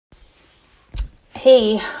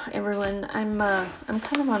Hey everyone, I'm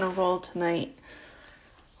kind of on a roll tonight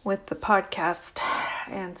with the podcast,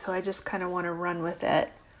 and so I just kind of want to run with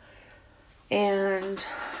it. And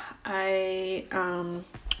I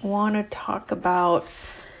want to talk about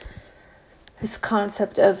this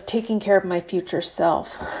concept of taking care of my future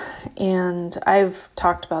self. And I've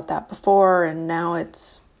talked about that before, and now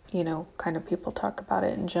it's, kind of people talk about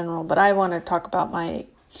it in general, but I want to talk about my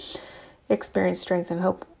experience, strength, and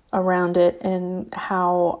hope around it and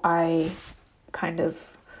how I kind of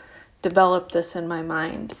developed this in my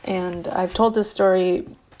mind. And I've told this story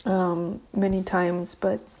many times,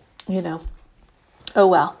 but oh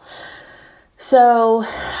well. So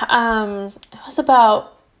it was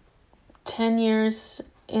about 10 years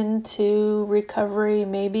into recovery,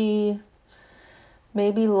 maybe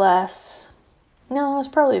less. No, it was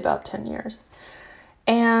probably about 10 years.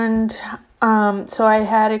 And so I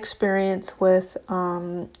had experience with,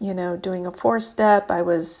 doing a 4-step. I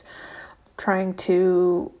was trying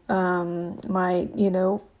to, my,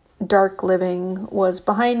 dark living was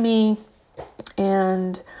behind me,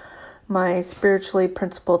 and my spiritually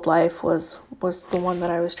principled life was the one that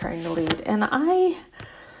I was trying to lead. And I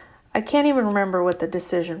can't even remember what the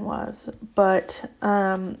decision was, but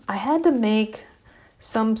I had to make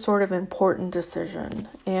some sort of important decision.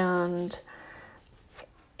 And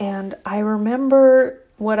I remember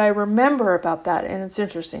what I remember about that. And it's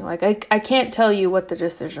interesting. Like, I can't tell you what the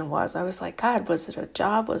decision was. I was like, God, was it a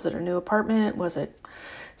job? Was it a new apartment? Was it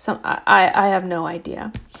I have no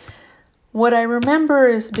idea. What I remember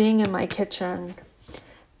is being in my kitchen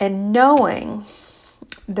and knowing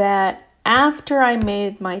that after I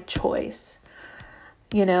made my choice,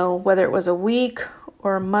 whether it was a week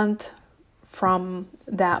or a month from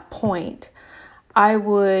that point, I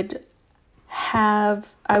would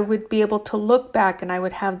be able to look back and I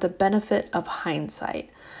would have the benefit of hindsight.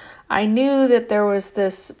 I knew that there was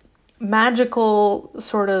this magical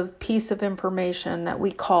sort of piece of information that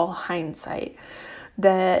we call hindsight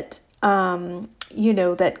that,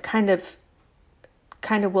 that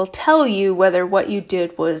kind of will tell you whether what you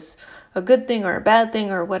did was a good thing or a bad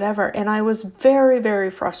thing or whatever. And I was very, very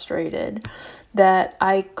frustrated that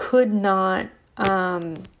I could not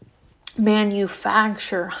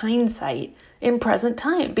manufacture hindsight in present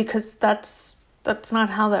time, because that's not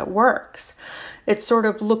how that works. It's sort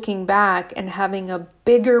of looking back and having a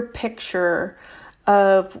bigger picture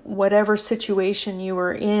of whatever situation you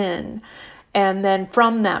were in, and then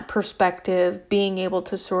from that perspective being able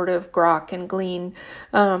to sort of grok and glean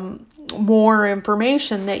more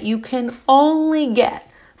information that you can only get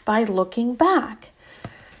by looking back.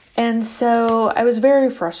 And so I was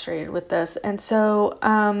very frustrated with this. And so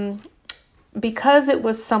because it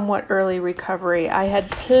was somewhat early recovery, I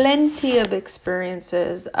had plenty of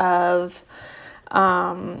experiences of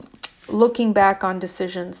looking back on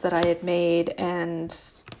decisions that I had made, and,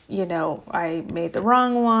 I made the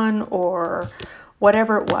wrong one or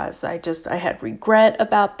whatever it was. I had regret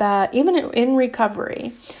about that, even in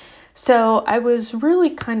recovery. So I was really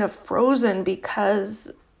kind of frozen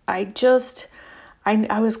because I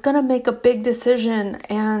was going to make a big decision,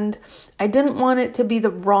 and I didn't want it to be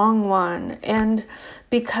the wrong one. And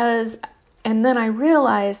then I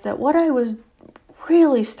realized that what I was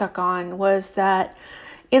really stuck on was that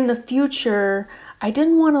in the future, I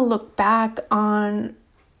didn't want to look back on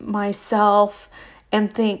myself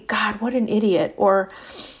and think, God, what an idiot, or,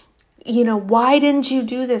 why didn't you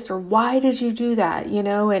do this? Or why did you do that?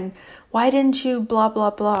 And why didn't you blah,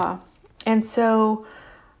 blah, blah. And so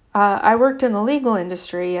I worked in the legal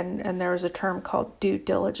industry, and there was a term called due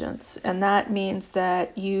diligence. And that means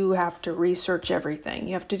that you have to research everything.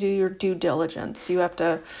 You have to do your due diligence. You have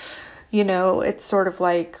to, it's sort of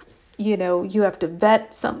like, you have to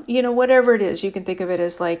vet some, whatever it is. You can think of it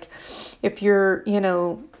as like, if you're,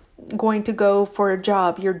 going to go for a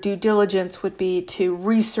job, your due diligence would be to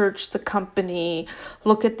research the company,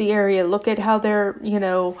 look at the area, look at how they're,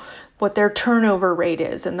 what their turnover rate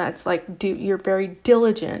is. And that's like, you're very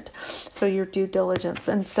diligent. So your due diligence.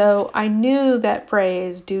 And so I knew that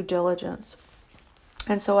phrase, due diligence.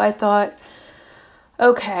 And so I thought,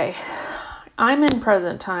 okay, I'm in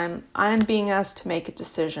present time. I'm being asked to make a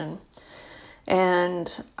decision.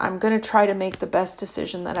 And I'm going to try to make the best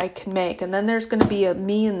decision that I can make. And then there's going to be a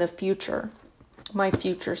me in the future, my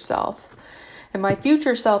future self. And my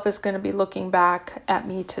future self is going to be looking back at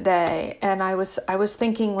me today. And I was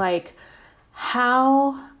thinking, like,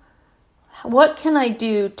 what can I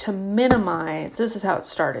do to minimize, this is how it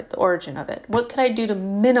started, the origin of it. What can I do to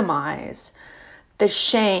minimize the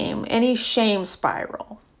shame, any shame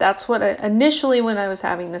spiral? That's what initially when I was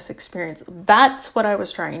having this experience, that's what I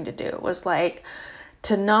was trying to do. It was like,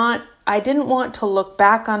 I didn't want to look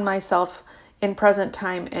back on myself in present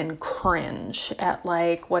time and cringe at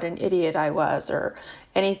like what an idiot I was or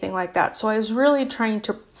anything like that. So I was really trying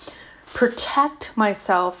to protect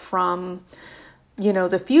myself from,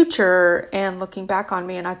 the future and looking back on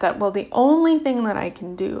me. And I thought, well, the only thing that I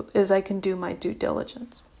can do is I can do my due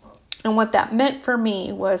diligence. And what that meant for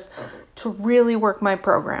me was to really work my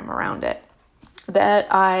program around it. That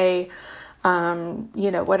I,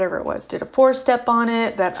 whatever it was, did a 4-step on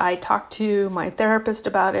it, that I talked to my therapist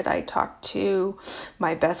about it, I talked to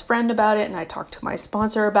my best friend about it, and I talked to my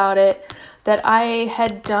sponsor about it, that I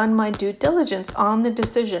had done my due diligence on the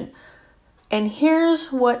decision. And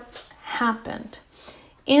here's what happened.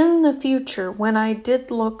 In the future, when I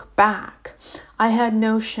did look back, I had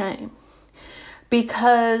no shame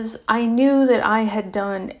because I knew that I had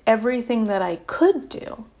done everything that I could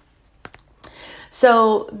do.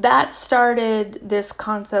 So that started this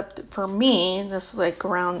concept for me. This was like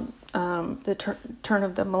around the turn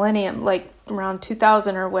of the millennium, like around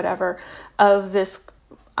 2000 or whatever, of this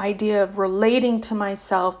idea of relating to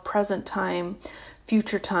myself, present time,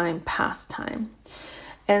 future time, past time.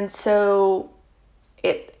 And so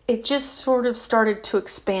it just sort of started to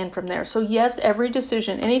expand from there. So yes, every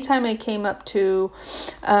decision, anytime I came up to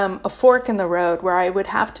a fork in the road where I would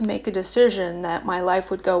have to make a decision that my life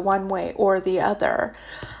would go one way or the other,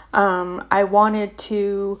 I wanted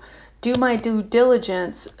to do my due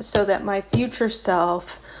diligence so that my future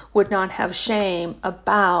self would not have shame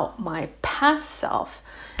about my past self.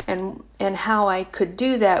 And how I could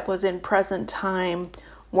do that was in present time,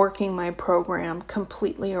 working my program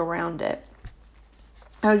completely around it.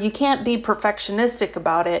 Now, you can't be perfectionistic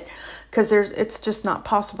about it because it's just not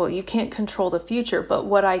possible. You can't control the future. But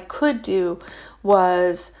what I could do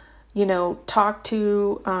was, talk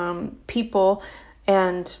to people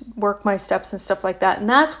and work my steps and stuff like that. And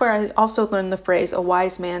that's where I also learned the phrase, a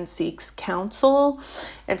wise man seeks counsel.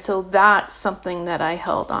 And so that's something that I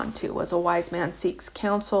held on to, was a wise man seeks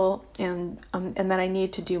counsel, and that I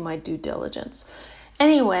need to do my due diligence.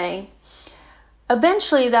 Anyway,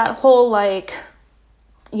 eventually that whole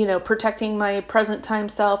protecting my present time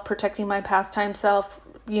self, protecting my past time self,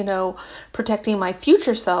 protecting my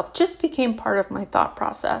future self just became part of my thought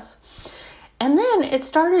process. And then it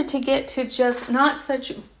started to get to just not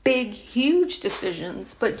such big, huge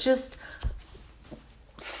decisions, but just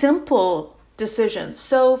simple decisions.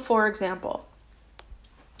 So, for example,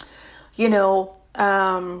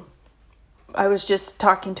 I was just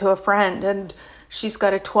talking to a friend, and she's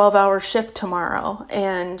got a 12-hour shift tomorrow,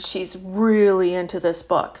 and she's really into this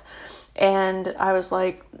book. And I was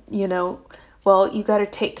like, well, you got to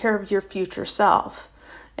take care of your future self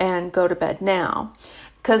and go to bed now.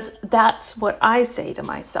 Because that's what I say to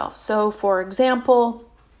myself. So, for example,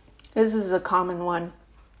 this is a common one.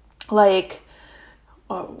 I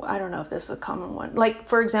don't know if this is a common one. Like,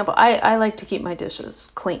 for example, I like to keep my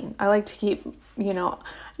dishes clean. I like to keep,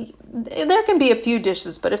 there can be a few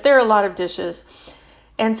dishes, but if there are a lot of dishes,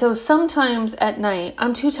 and so sometimes at night,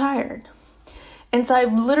 I'm too tired. And so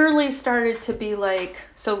I've literally started to be like,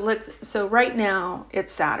 so right now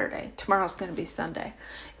it's Saturday. Tomorrow's going to be Sunday.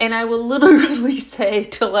 And I will literally say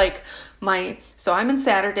to so I'm in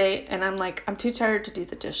Saturday and I'm like, I'm too tired to do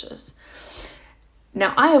the dishes.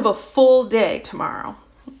 Now I have a full day tomorrow.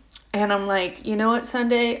 And I'm like, you know what,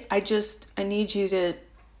 Sunday, I need you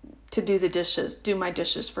to do the dishes, do my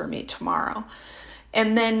dishes for me tomorrow.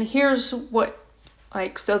 And then here's what,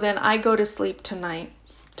 so then I go to sleep tonight.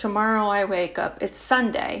 Tomorrow I wake up, it's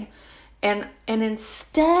Sunday, and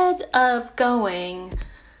instead of going,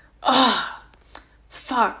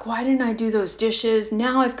 fuck, why didn't I do those dishes?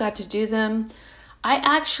 Now I've got to do them. I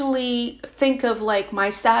actually think of my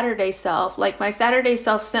Saturday self. My Saturday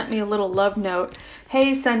self sent me a little love note.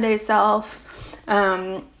 Hey, Sunday self,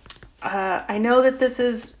 I know that this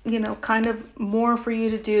is, kind of more for you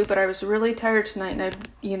to do, but I was really tired tonight, and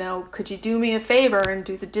could you do me a favor and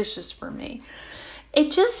do the dishes for me?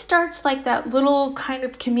 It just starts like that little kind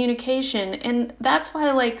of communication. And that's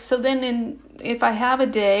why so then if I have a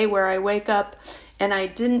day where I wake up and I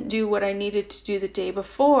didn't do what I needed to do the day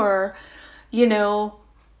before, I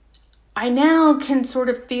now can sort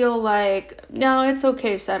of feel like, no, it's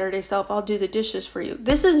okay, Saturday self, I'll do the dishes for you.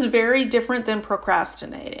 This is very different than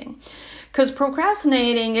procrastinating. Because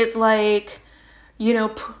procrastinating is so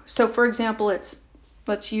for example,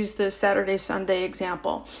 let's use the Saturday, Sunday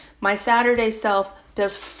example. My Saturday self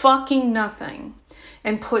does fucking nothing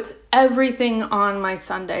and puts everything on my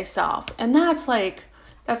Sunday self. And that's not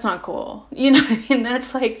cool. You know what I mean?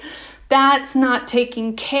 That's not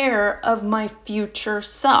taking care of my future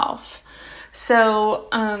self. So,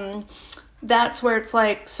 that's where it's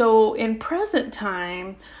like, so in present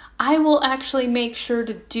time, I will actually make sure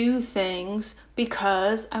to do things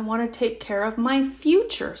because I want to take care of my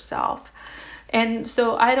future self. And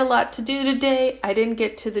so I had a lot to do today. I didn't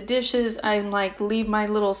get to the dishes. I'm like, leave my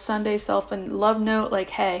little Sunday self a love note like,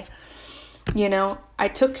 hey, I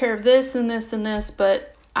took care of this and this and this,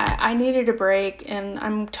 but I needed a break and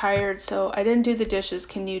I'm tired, so I didn't do the dishes.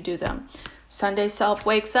 Can you do them? Sunday self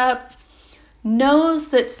wakes up, knows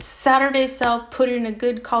that Saturday self put in a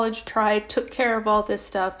good college try, took care of all this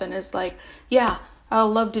stuff, and is like, yeah, I'll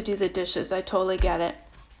love to do the dishes. I totally get it.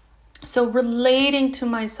 So relating to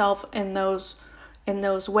myself in those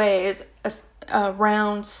ways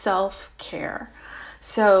around self-care.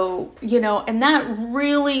 So, and that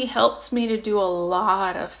really helps me to do a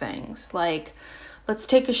lot of things. Like, let's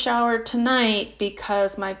take a shower tonight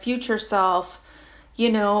because my future self,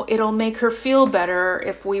 it'll make her feel better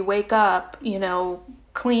if we wake up,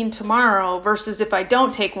 clean tomorrow versus if I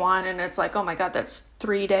don't take one and it's like, oh my God, that's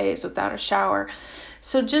 3 days without a shower.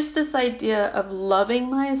 So just this idea of loving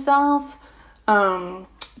myself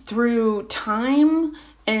through time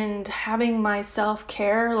and having my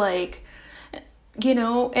self-care, like,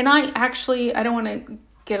 and I don't want to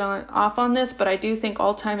get off on this, but I do think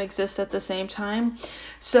all time exists at the same time.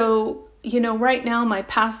 So, right now, my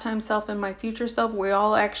past time self and my future self, we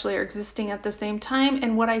all actually are existing at the same time.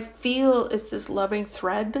 And what I feel is this loving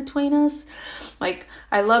thread between us. Like,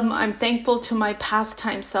 I'm thankful to my past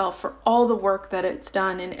time self for all the work that it's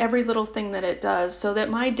done and every little thing that it does, so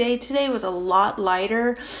that my day today was a lot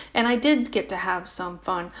lighter and I did get to have some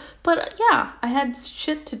fun. But yeah, I had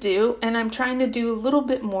shit to do and I'm trying to do a little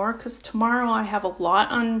bit more because tomorrow I have a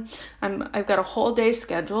lot on. I've got a whole day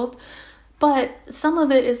scheduled. But some of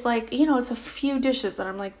it is like, it's a few dishes that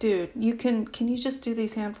I'm like, dude, can you just do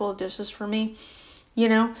these handful of dishes for me?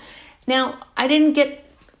 Now I didn't get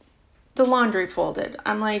the laundry folded.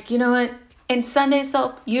 I'm like, you know what? And Sunday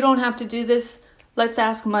self, you don't have to do this. Let's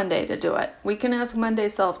ask Monday to do it. We can ask Monday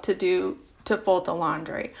self to fold the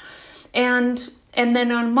laundry. And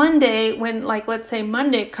then on Monday, when, like, let's say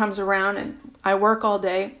Monday comes around and I work all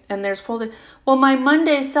day and there's folded, well, my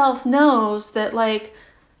Monday self knows that, like,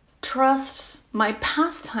 trusts my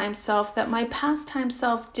pastime self, that my pastime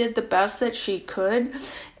self did the best that she could,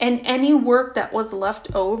 and any work that was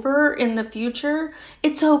left over in the future,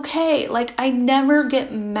 it's okay. Like, I never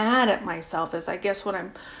get mad at myself, is I guess what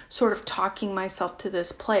I'm sort of talking myself to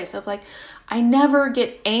this place of, like, I never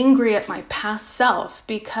get angry at my past self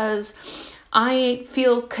because I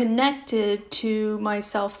feel connected to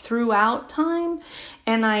myself throughout time,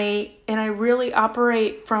 and I really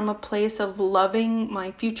operate from a place of loving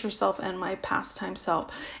my future self and my past time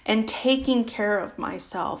self and taking care of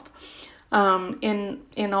myself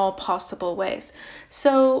in all possible ways.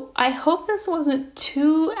 So I hope this wasn't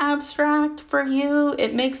too abstract for you.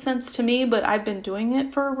 It makes sense to me, but I've been doing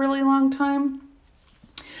it for a really long time.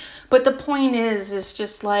 But the point is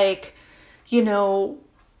just like,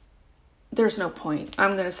 there's no point.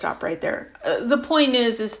 I'm going to stop right there. The point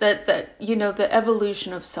is that the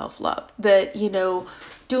evolution of self-love, that,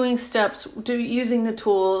 doing steps, using the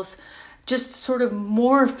tools, just sort of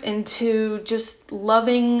morph into just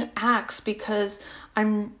loving acts because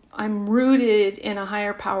I'm rooted in a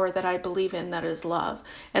higher power that I believe in, that is love,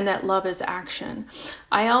 and that love is action.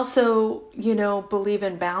 I also, believe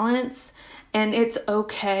in balance, and it's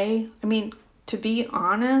okay. I mean, to be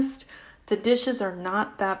honest, the dishes are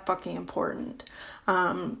not that fucking important.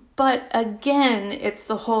 But again, it's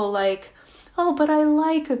the whole like, oh, but I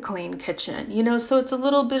like a clean kitchen, so it's a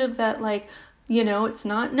little bit of that, like, it's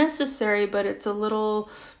not necessary, but it's a little,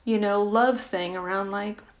 love thing around,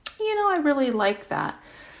 like, I really like that.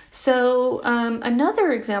 So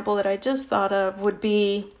another example that I just thought of would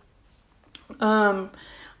be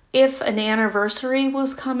if an anniversary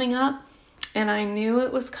was coming up and I knew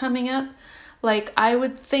it was coming up, like, I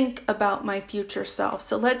would think about my future self.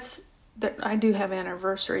 So I do have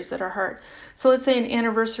anniversaries that are hard. So let's say an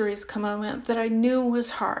anniversary is coming up that I knew was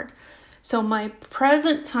hard. So my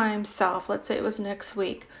present time self, let's say it was next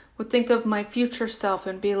week, would think of my future self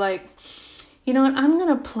and be like, you know what, I'm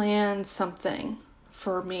going to plan something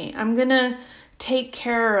for me. I'm going to take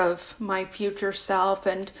care of my future self,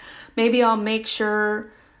 and maybe I'll make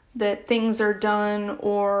sure that things are done,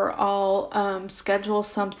 or I'll schedule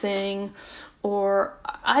something, or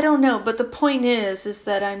I don't know. But the point is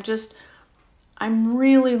that I'm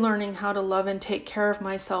really learning how to love and take care of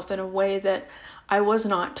myself in a way that I was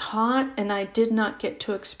not taught and I did not get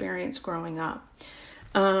to experience growing up.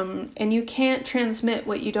 And you can't transmit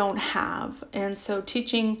what you don't have. And so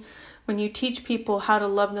when you teach people how to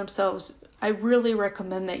love themselves I really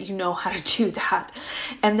recommend that you know how to do that.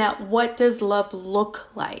 And that what does love look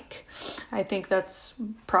like? I think that's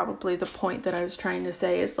probably the point that I was trying to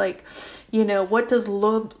say is like, what does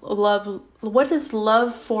love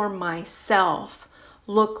for myself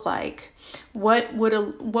look like? What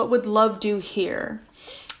would love do here?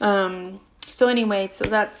 So anyway, so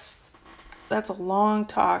that's a long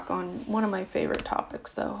talk on one of my favorite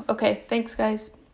topics though. Okay, thanks guys.